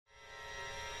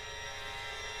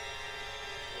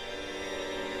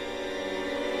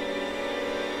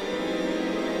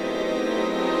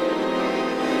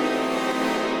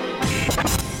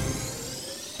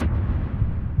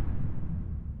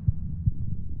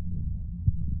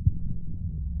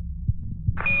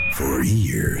For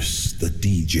years, the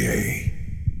DJ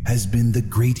has been the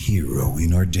great hero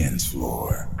in our dance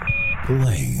floor,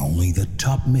 playing only the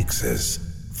top mixes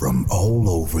from all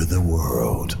over the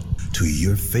world to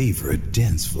your favorite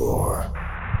dance floor.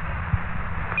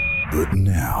 But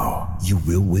now you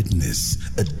will witness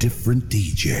a different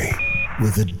DJ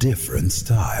with a different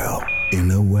style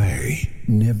in a way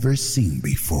never seen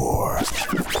before.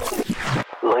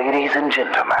 Ladies and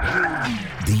gentlemen,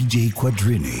 DJ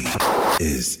Quadrini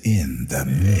is in the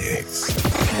mix.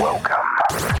 Welcome.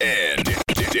 And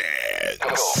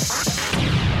dance.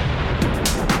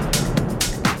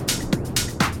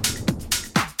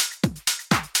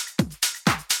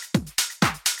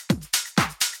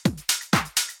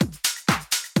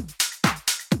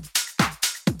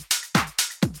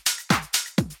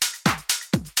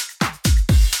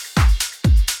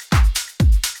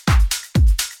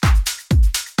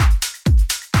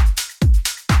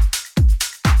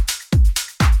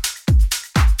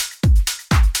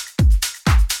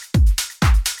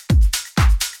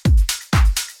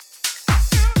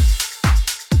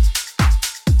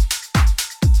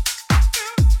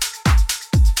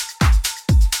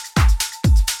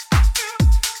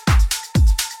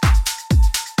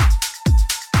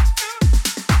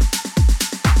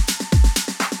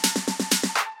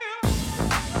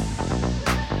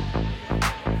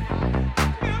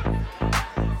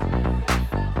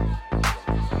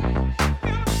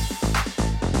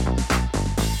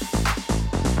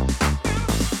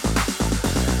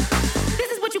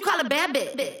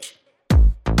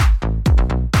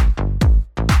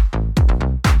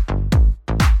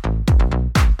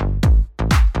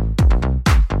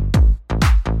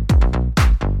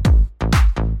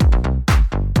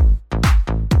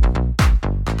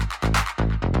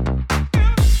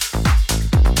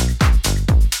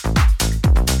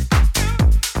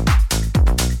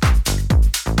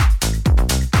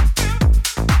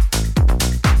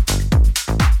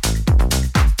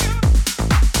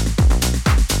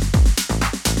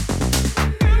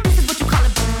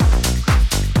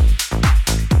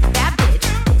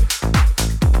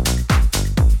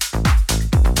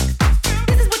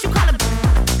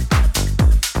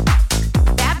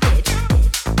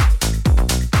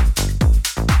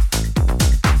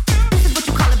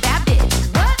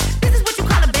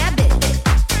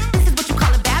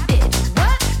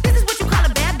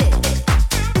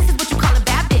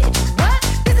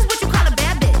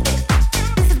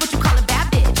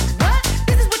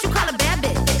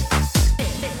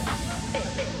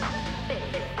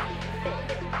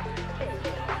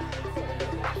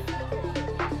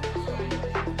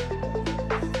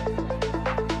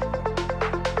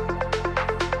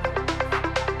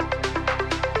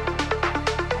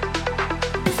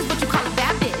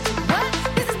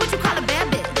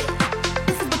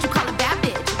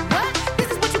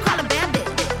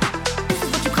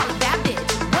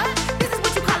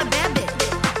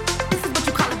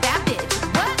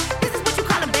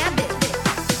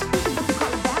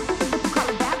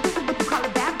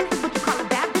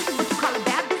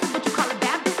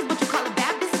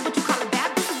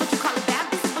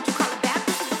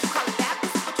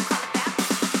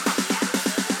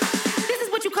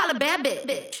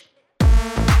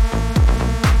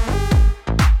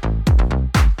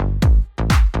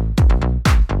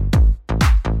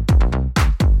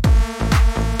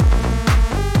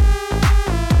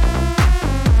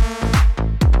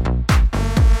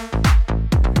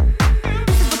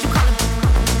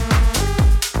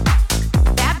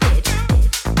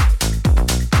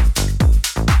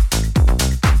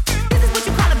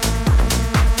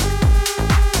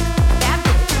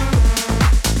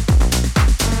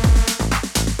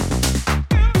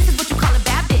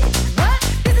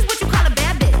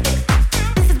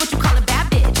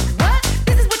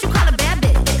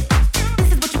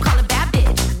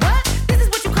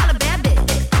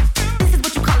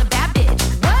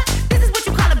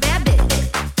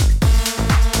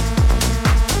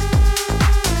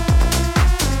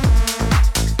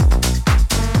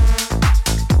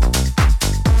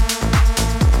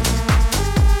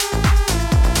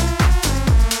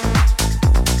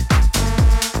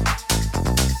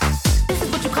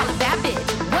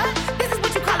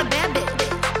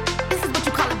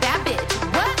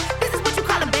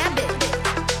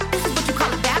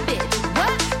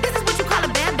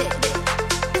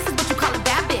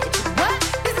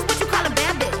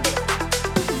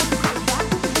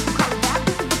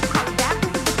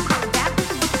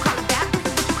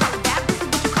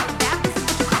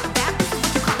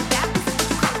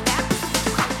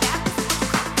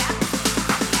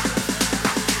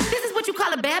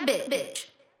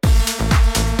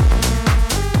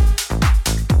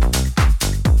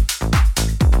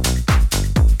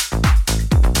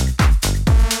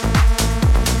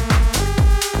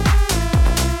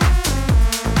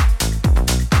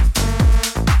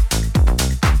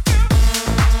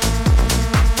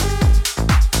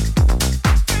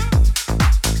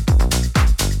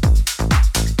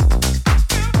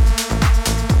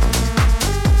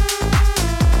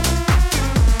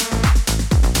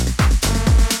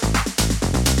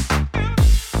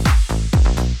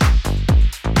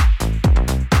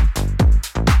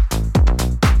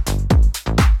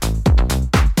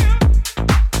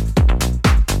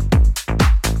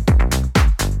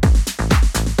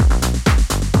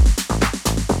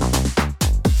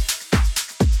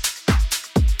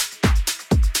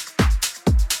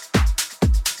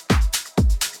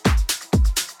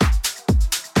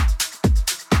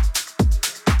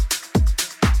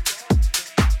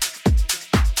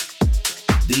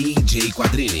 DJ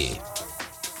Quadrini.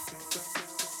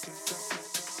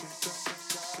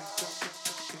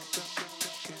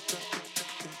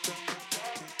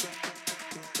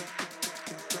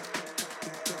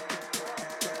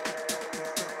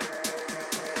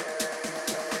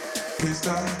 Can't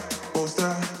stop, won't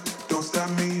stop, don't stop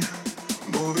me.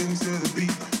 Moving to the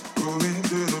beat, moving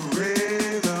to the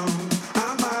rhythm.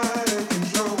 I'm out of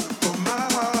control for my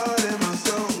heart and my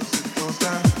soul. So don't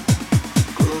stop,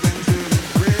 moving to the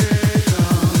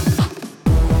rhythm.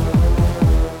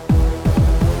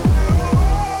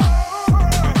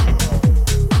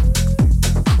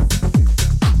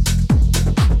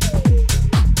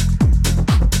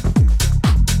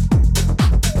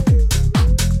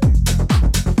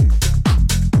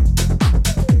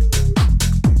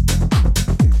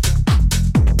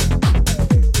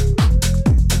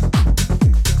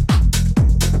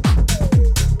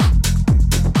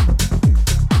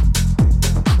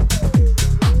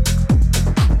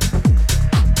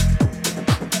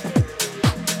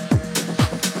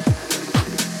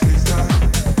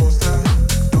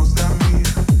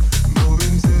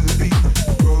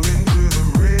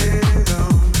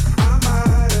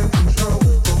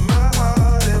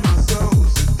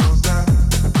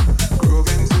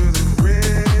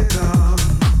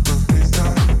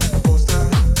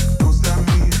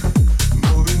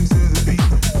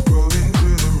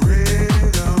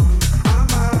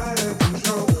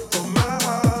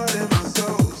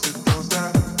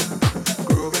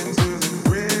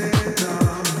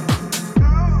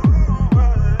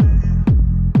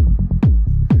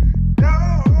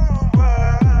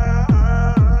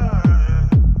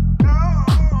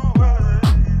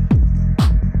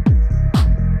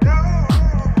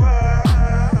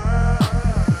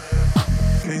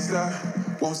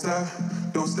 Won't stop,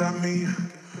 don't stop me.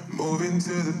 Moving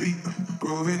to the beat,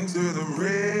 grooving to the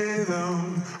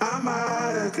rhythm. I'm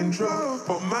out of control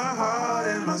for my heart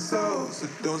and my soul. So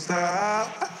don't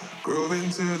stop, grooving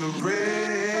to the rhythm.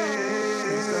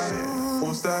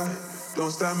 Won't stop,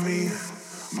 don't stop me.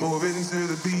 Moving to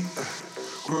the beat,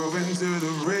 grooving to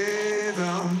the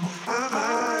rhythm. I'm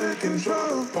out of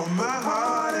control for my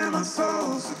heart and my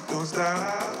soul. So don't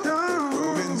stop,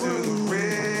 grooving to the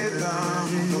rhythm.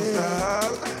 Don't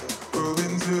stop,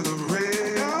 grooving to the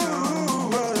rhythm.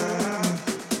 Don't stop,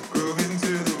 grooving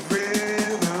to the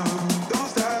rhythm. Don't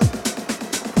stop,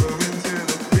 grooving to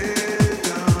the rhythm.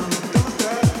 Don't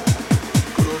stop,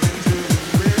 grooving to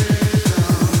the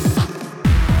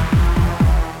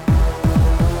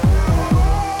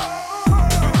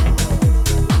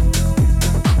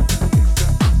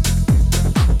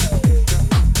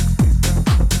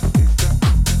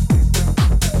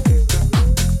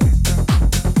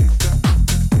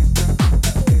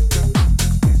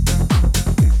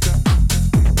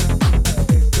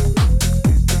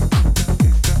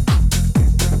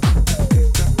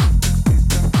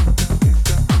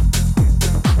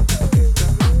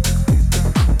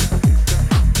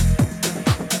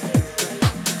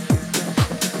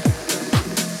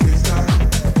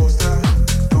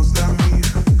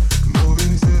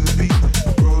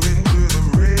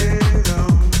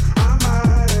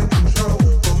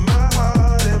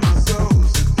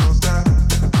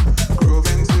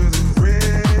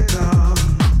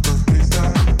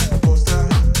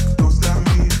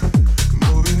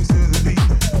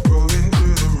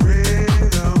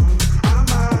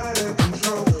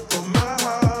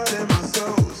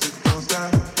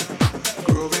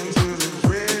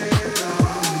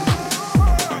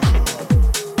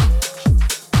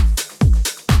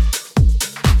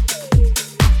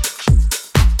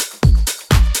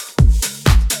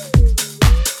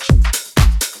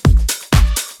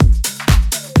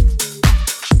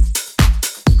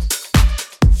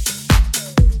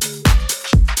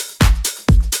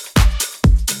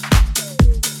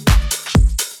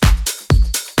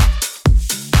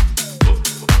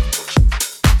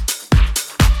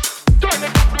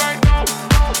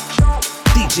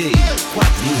DJ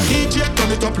Quadrini. DJ,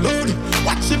 turn it up loud.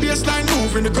 Watch the bassline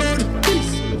move in the crowd.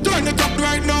 Turn it up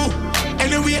right now.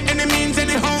 Anyway, any means,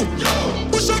 anyhow.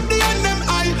 Push up the hand, them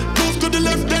high. Move to the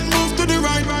left, then move to the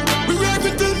right. We rave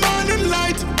until morning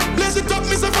light. Blaze it up,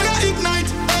 Mr. Fire ignite.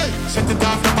 Hey. Set it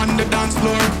off up on the dance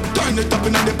floor. Turn it up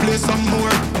in the place some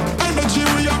more. Energy,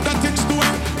 we have that in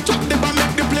store. Drop the bar,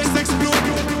 make the place explode.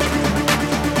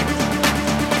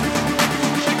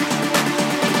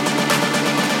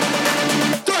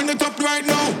 Turn it up right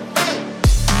now.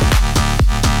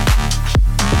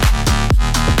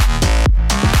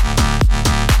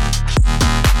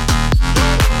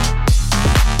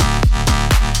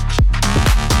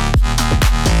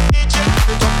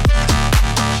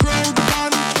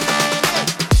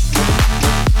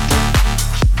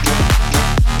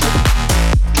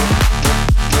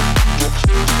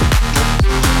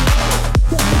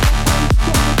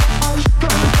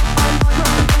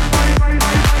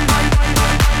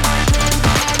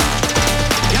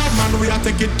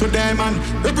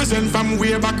 man. Represent from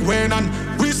way back when and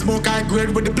we smoke high grade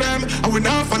with the blame. And we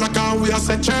now fall like how we are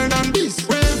set chain and this.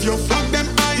 Wave your flag them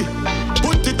high,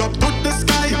 put it up to the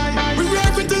sky. We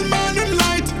rave until morning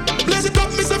light. Blaze it up,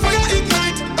 Mr. Fire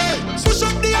ignite. Hey, switch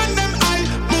up the end them high.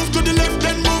 Move to the left,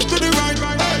 then move to the right.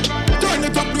 Hey, turn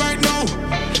it up right now.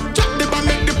 Drop the bomb,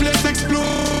 make the place explode.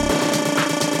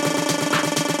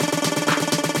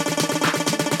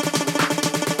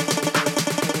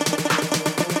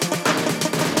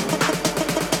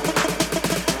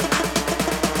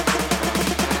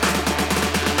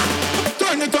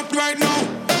 Right now.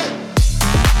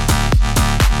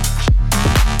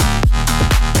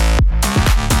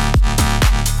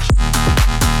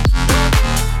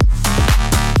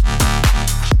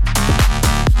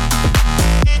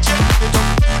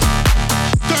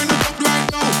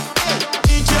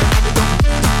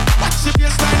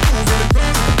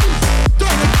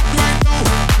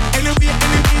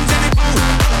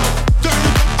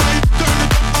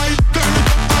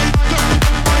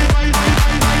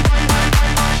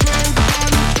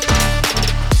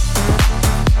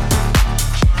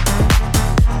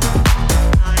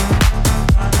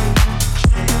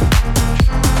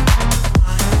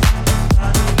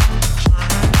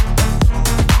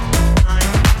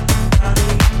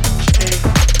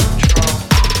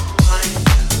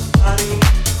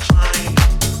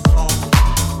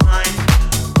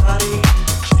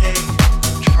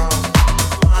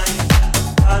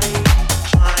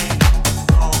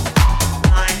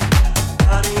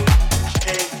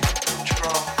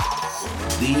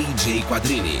 DJ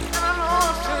Quadrini.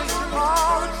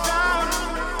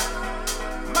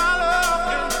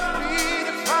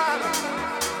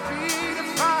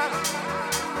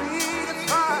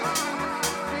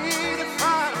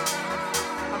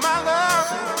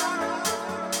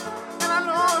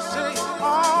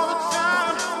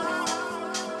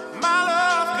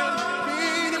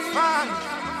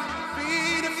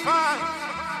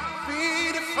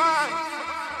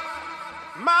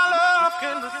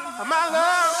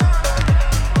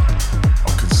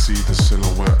 I can see the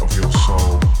silhouette of your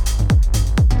soul.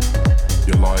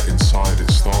 Your light inside,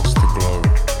 it starts to glow.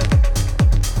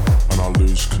 And I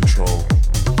lose control.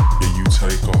 Yeah, you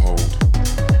take a hold.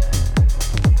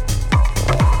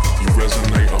 You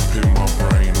resonate up in my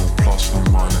brain, all plus and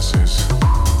minuses.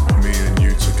 Me and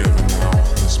you together now,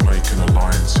 let's making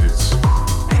alliances.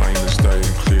 Plain as day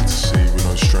and clear to see, we're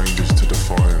no strangers to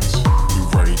defiance. We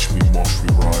rage, we mosh, we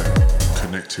riot.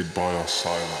 Connected by our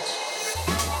silence.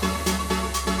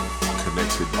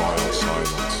 Connected by our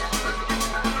silence.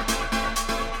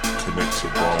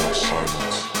 Connected by our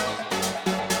silence.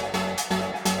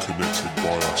 Connected by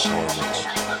our silence.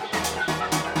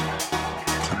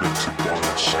 Connected by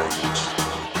our silence.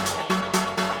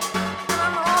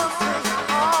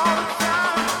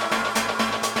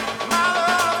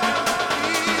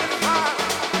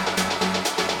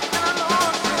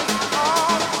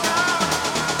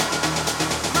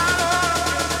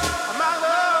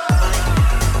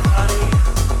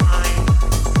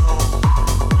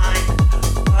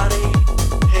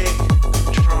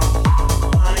 Control.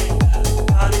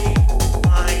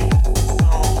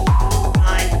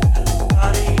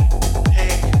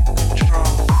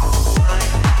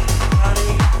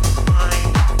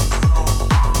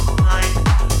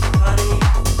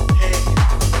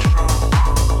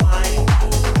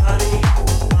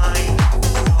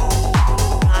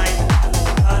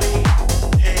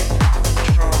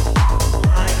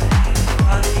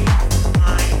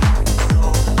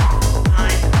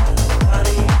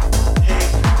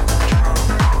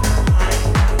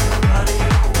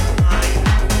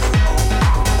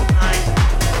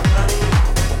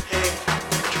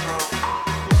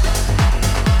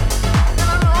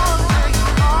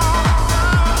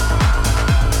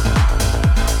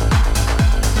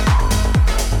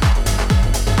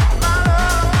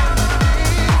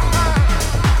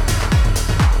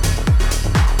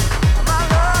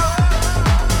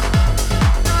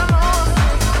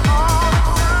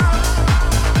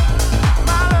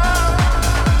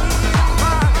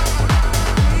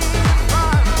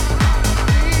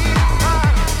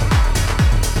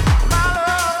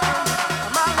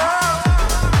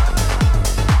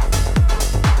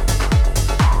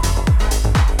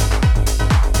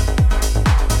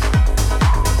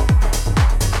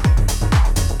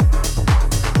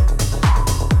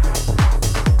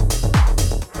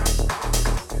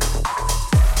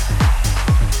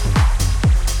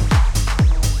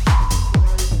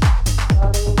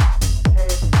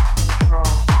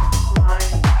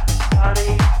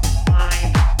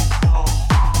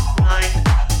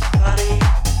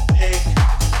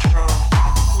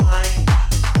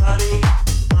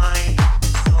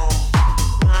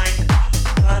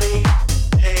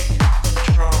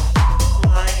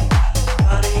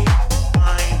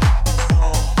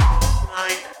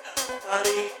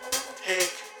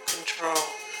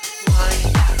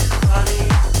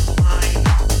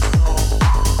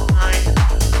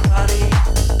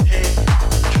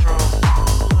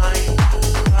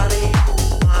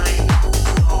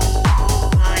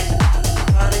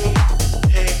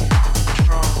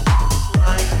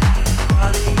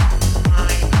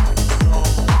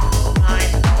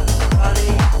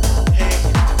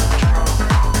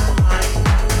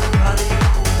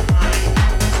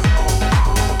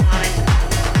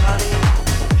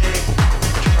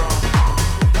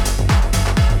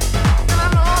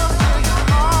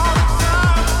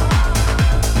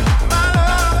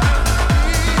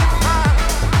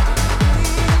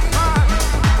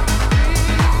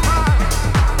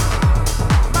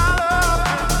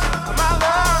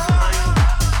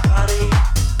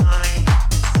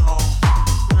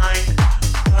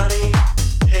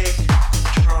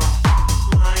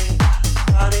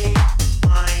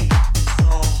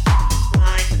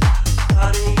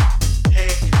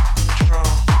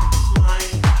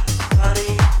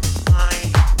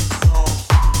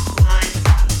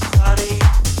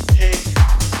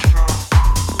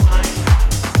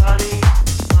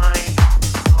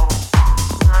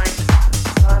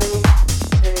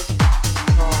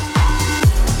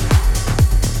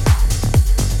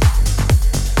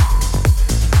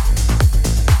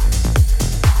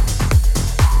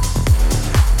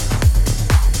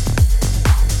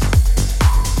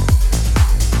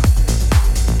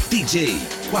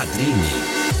 Quadrini.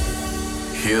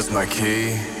 Here's my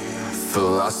key,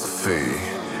 philosophy.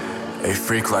 A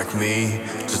freak like me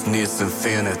just needs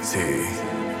infinity.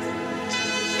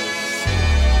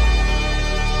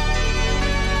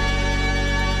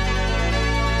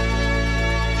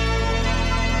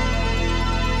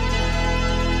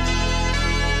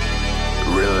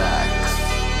 Relax,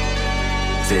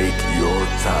 take your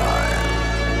time.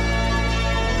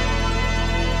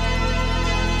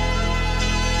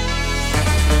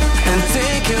 And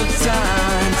take your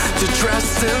time to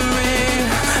trust in me,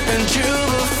 and you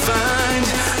will find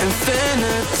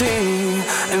infinity,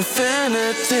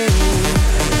 infinity.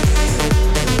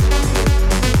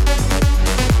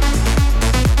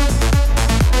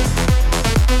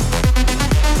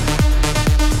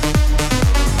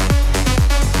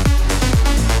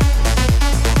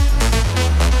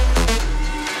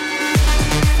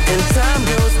 And time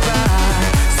goes by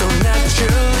so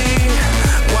naturally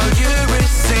while you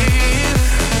receive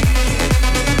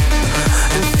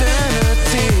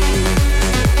infinity,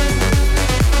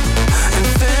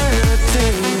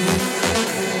 infinity.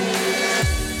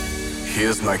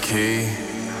 Here's my key,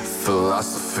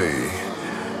 philosophy.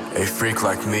 A freak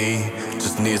like me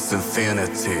just needs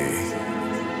infinity.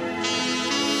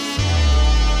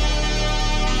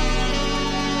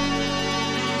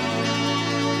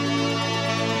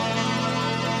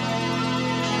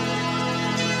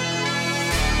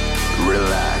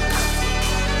 Relax,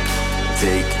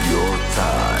 take your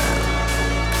time.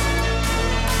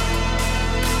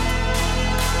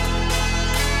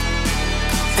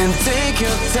 And take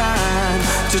your time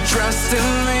to trust in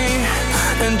me,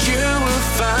 and you will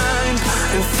find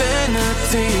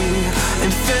infinity,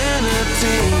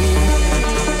 infinity.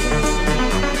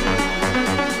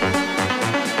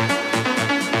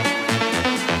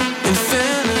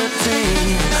 Infinity,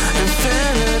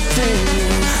 infinity,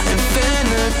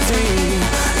 infinity,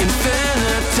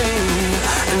 infinity,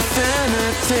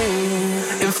 infinity,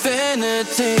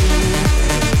 infinity.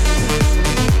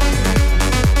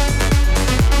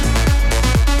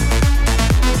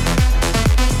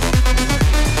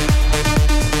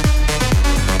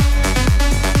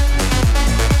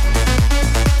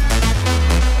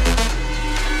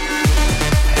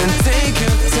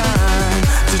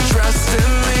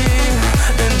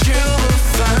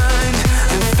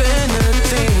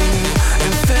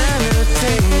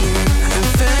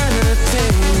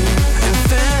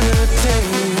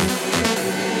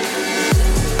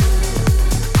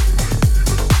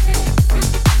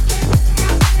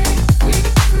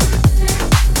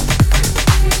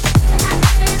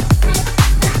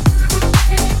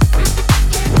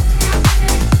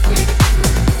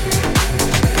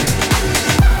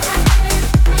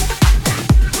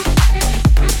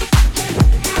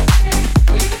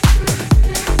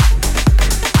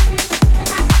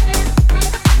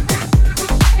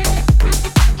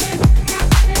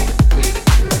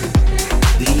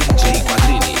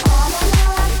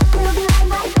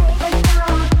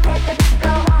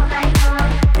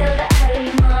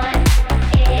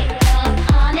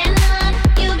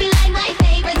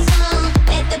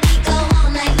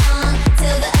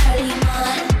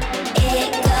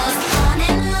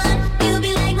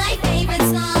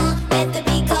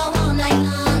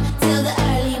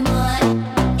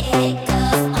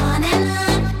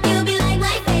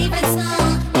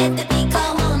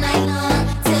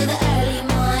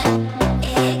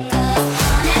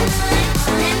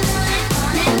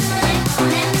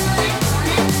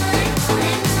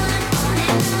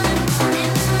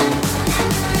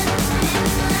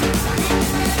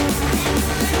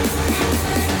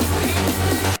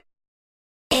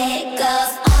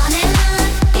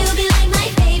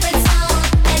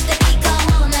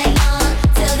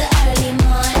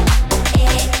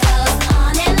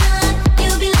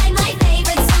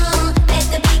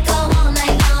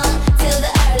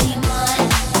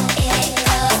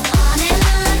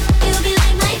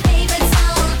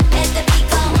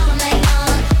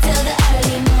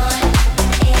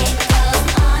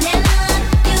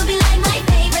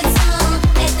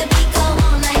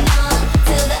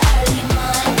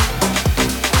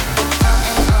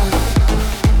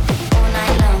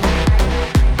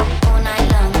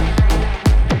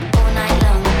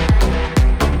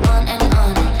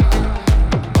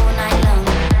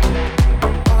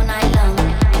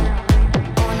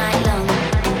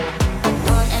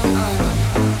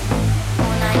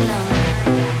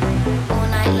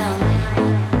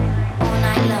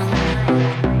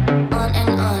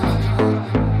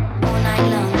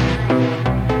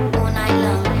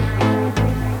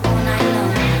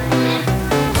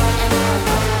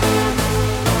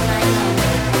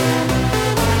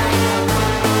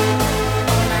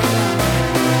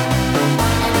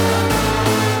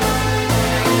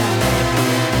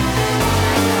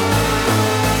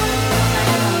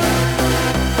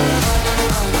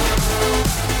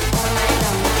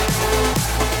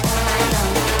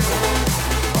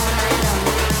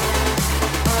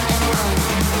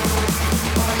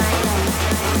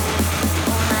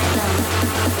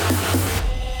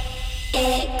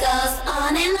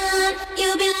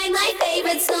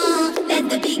 favorite song. Let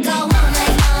the beat go all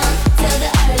night long till the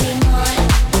early morn.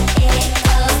 It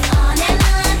goes on and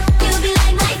on. You'll be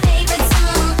like my favorite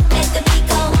song. Let the beat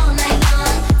go all night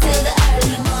long till the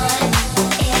early morn.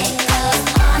 It goes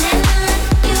on and on.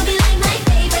 You'll be like my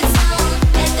favorite song.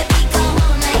 Let the beat go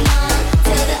all night long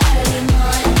till the early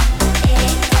morn.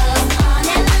 It goes on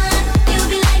and on. You'll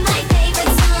be like my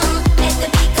favorite song. Let the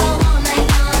beat go all night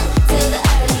long till the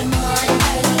early morn.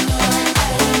 Early morn,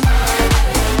 early morn,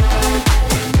 early morn.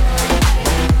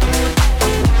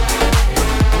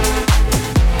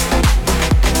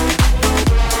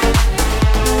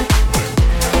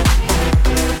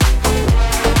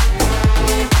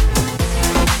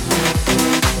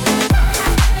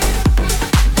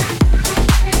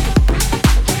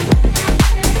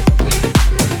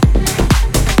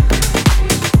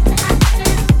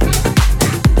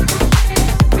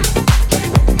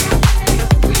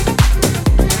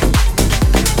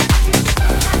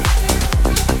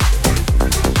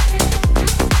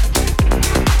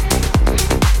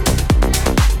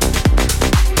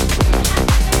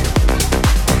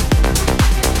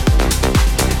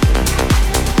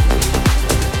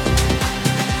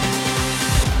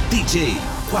 DJ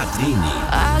Quadrini.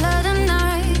 All of the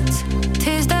nights,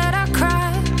 tears that I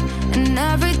cried, and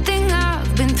everything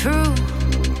I've been through.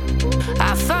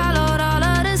 I followed all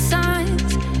of the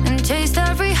signs and chased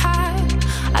every high.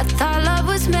 I thought love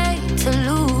was made to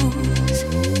lose.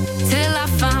 Till I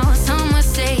found somewhere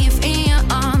safe in your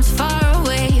arms, far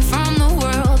away from the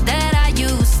world that I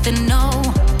used to know.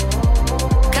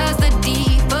 'Cause the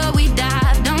deeper we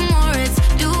dive, the more it's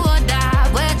do or die.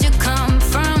 Where'd you come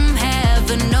from?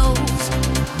 Heaven knows.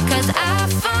 'Cause I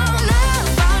found love,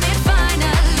 found it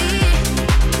finally.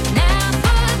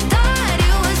 Never thought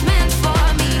it was meant for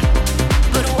me.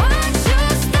 But once you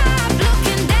stop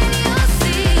looking, then you'll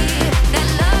see that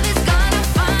love is gonna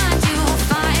find you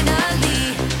finally.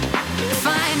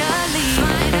 Finally,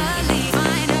 finally,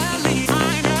 finally,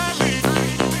 finally, finally,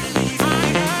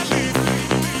 finally,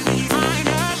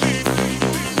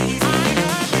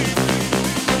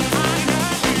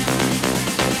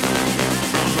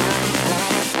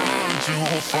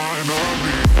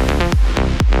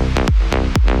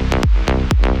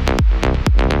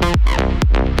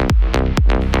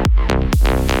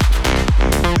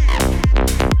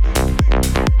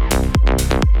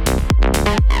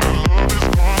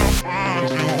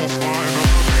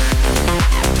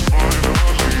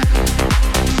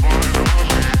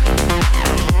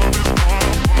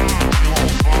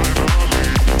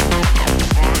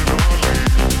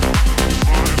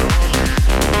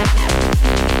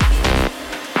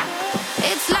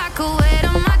 it's like a weight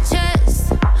on my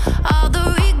chest. All the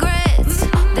regrets,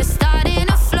 they're starting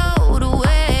to float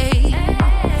away.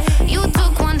 You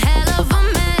took one hell of a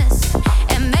mess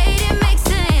and made it make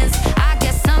sense. I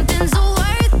guess something's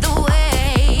worth the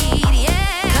wait,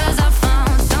 yeah. 'Cause I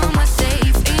found somewhere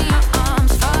safe in your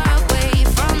arms, far away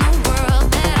from the world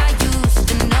that I used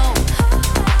to know.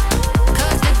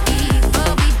 'Cause the deeper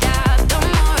we dive, the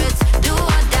more it's do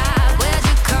or die. Where'd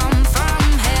you come from?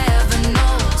 Heaven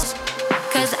knows.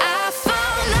 'Cause I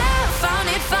found love, found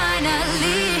it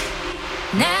finally.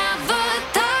 Never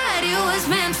thought it was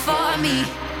meant for me.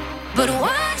 But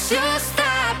once you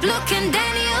stop looking,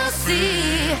 then you'll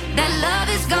see that love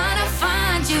is gonna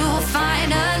find you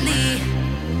finally.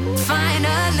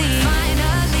 Finally,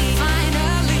 finally,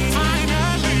 finally,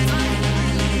 finally, finally,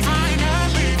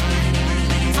 finally,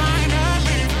 finally,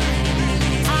 finally,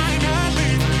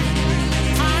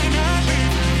 finally.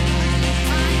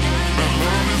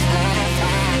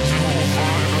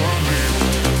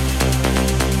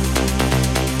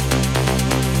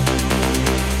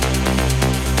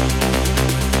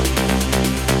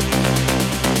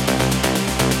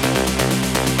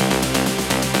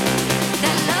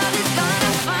 That love is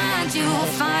gonna find you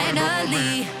finally.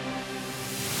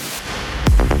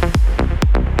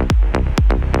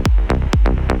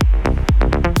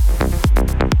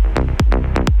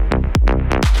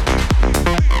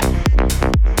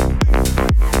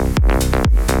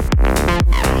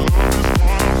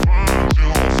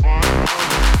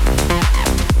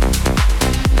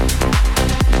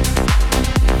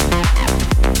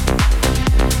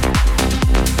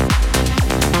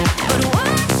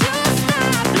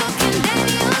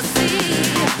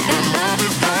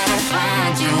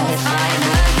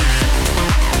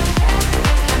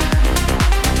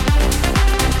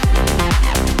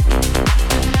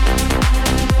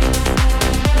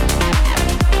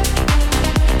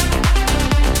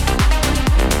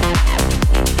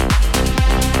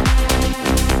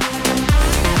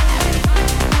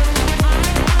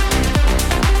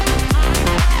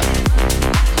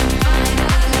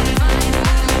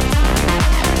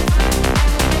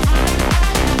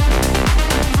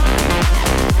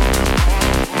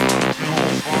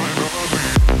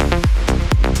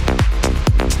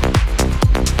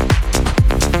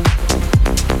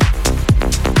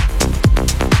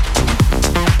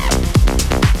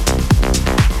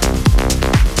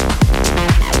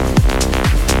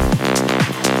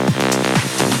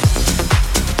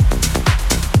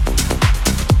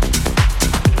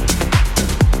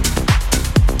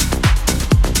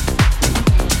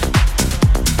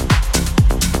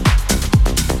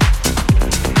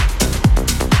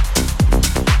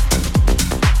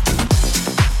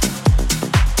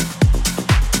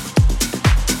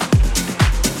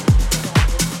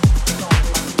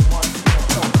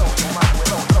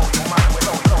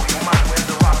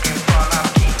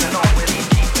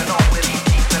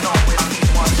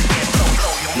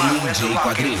 with the DJ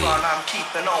rock in Quadrini. front. I'm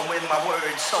keeping on with my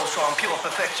words, so strong, pure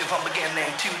perfection from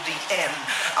beginning to the end.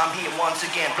 I'm here once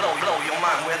again, blow your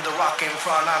mind with the rock in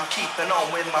front. I'm keeping on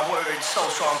with my words, so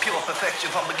strong, pure perfection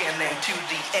from beginning to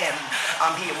the end.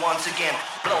 I'm here once again,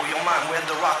 blow your mind with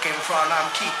the rock in front.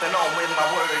 I'm keeping on with my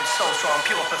words, so strong,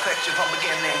 pure perfection from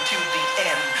beginning to the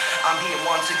end. I'm here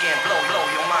once again, blow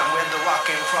your mind with the rock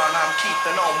in front. I'm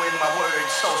keeping on with my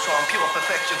words, so strong, pure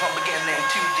perfection from beginning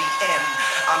to the end.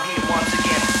 I'm here once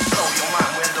again, blow your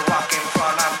mind with the rock in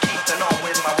front. I'm keeping on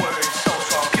with my words, so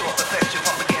strong, pure perfection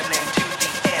from beginning to the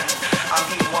end. I'm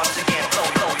here once again, blow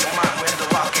your mind with the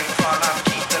rock in front. I'm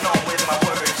keeping on with my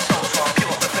words, so strong,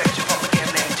 pure perfection from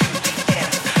beginning to the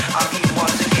end. I'm here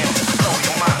once again, blow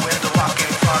your mind with the rock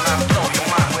in front. I'm blow your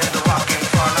mind with the rock in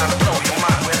front. I'm blow your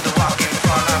mind with the rock in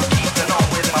front. I'm keeping on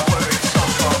with my words, so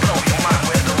strong, blow your mind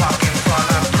with the rock in front.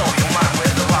 I'm blow your mind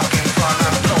with the rock in front.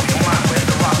 I'm blow your mind with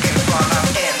the rock in front. I'm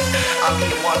in. I'm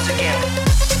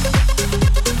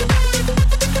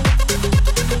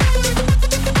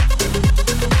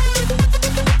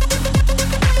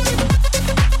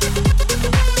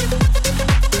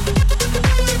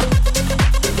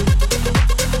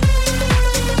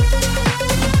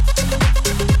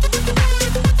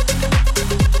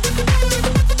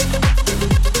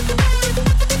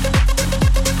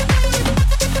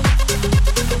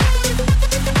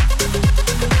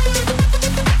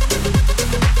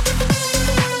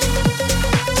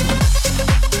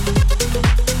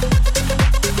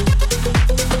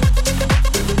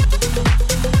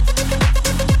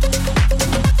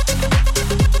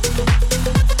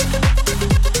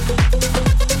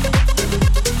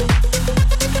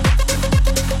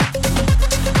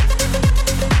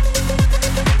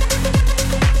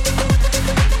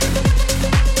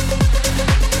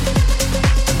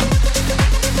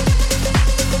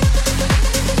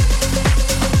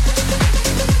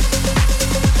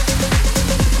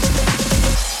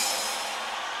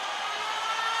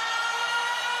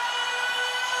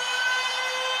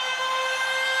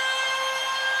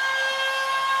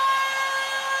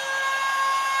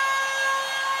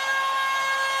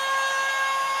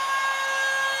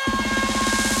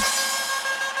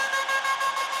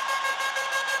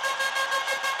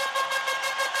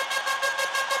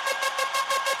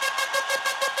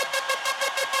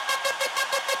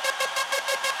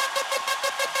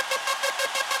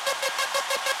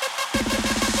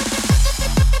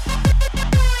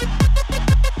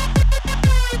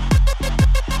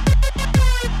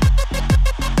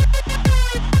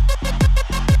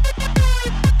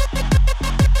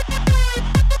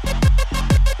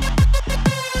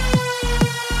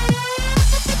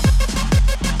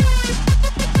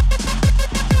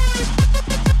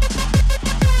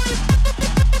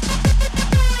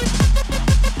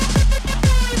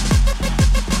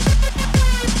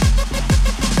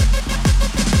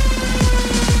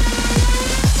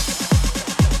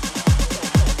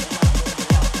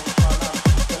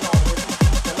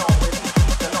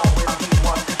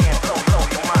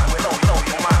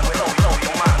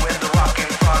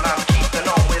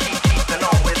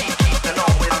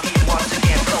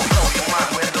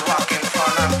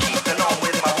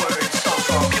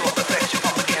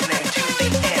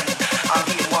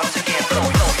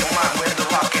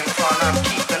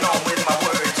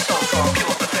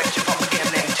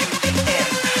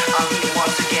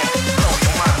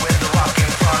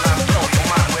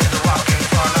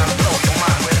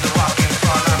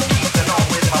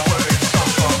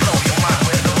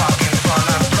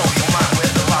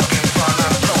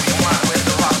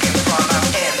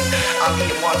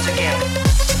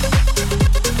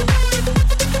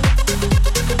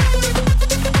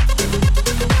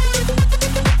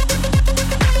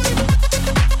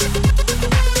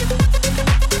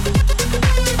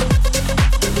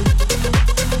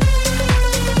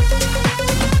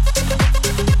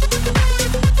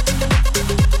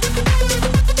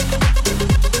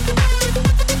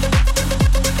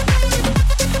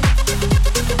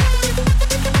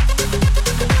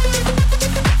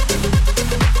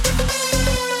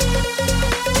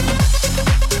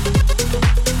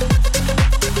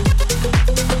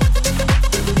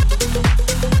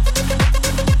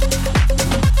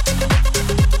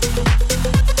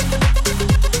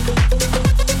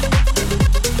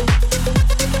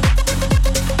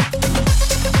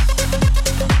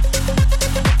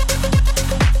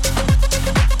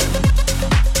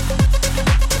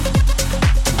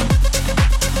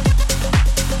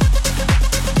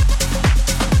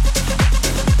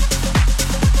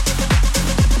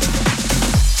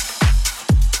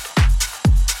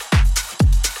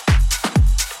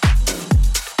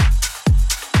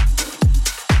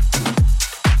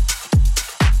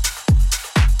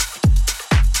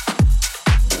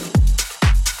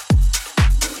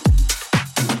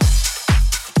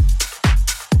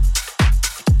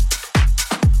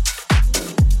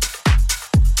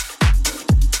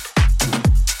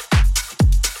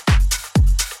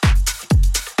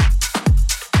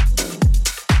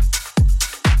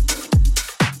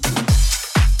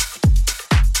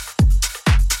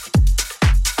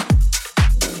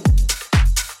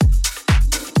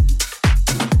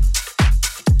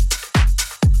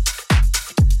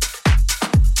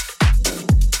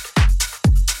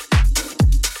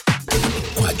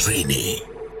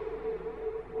Quadrini.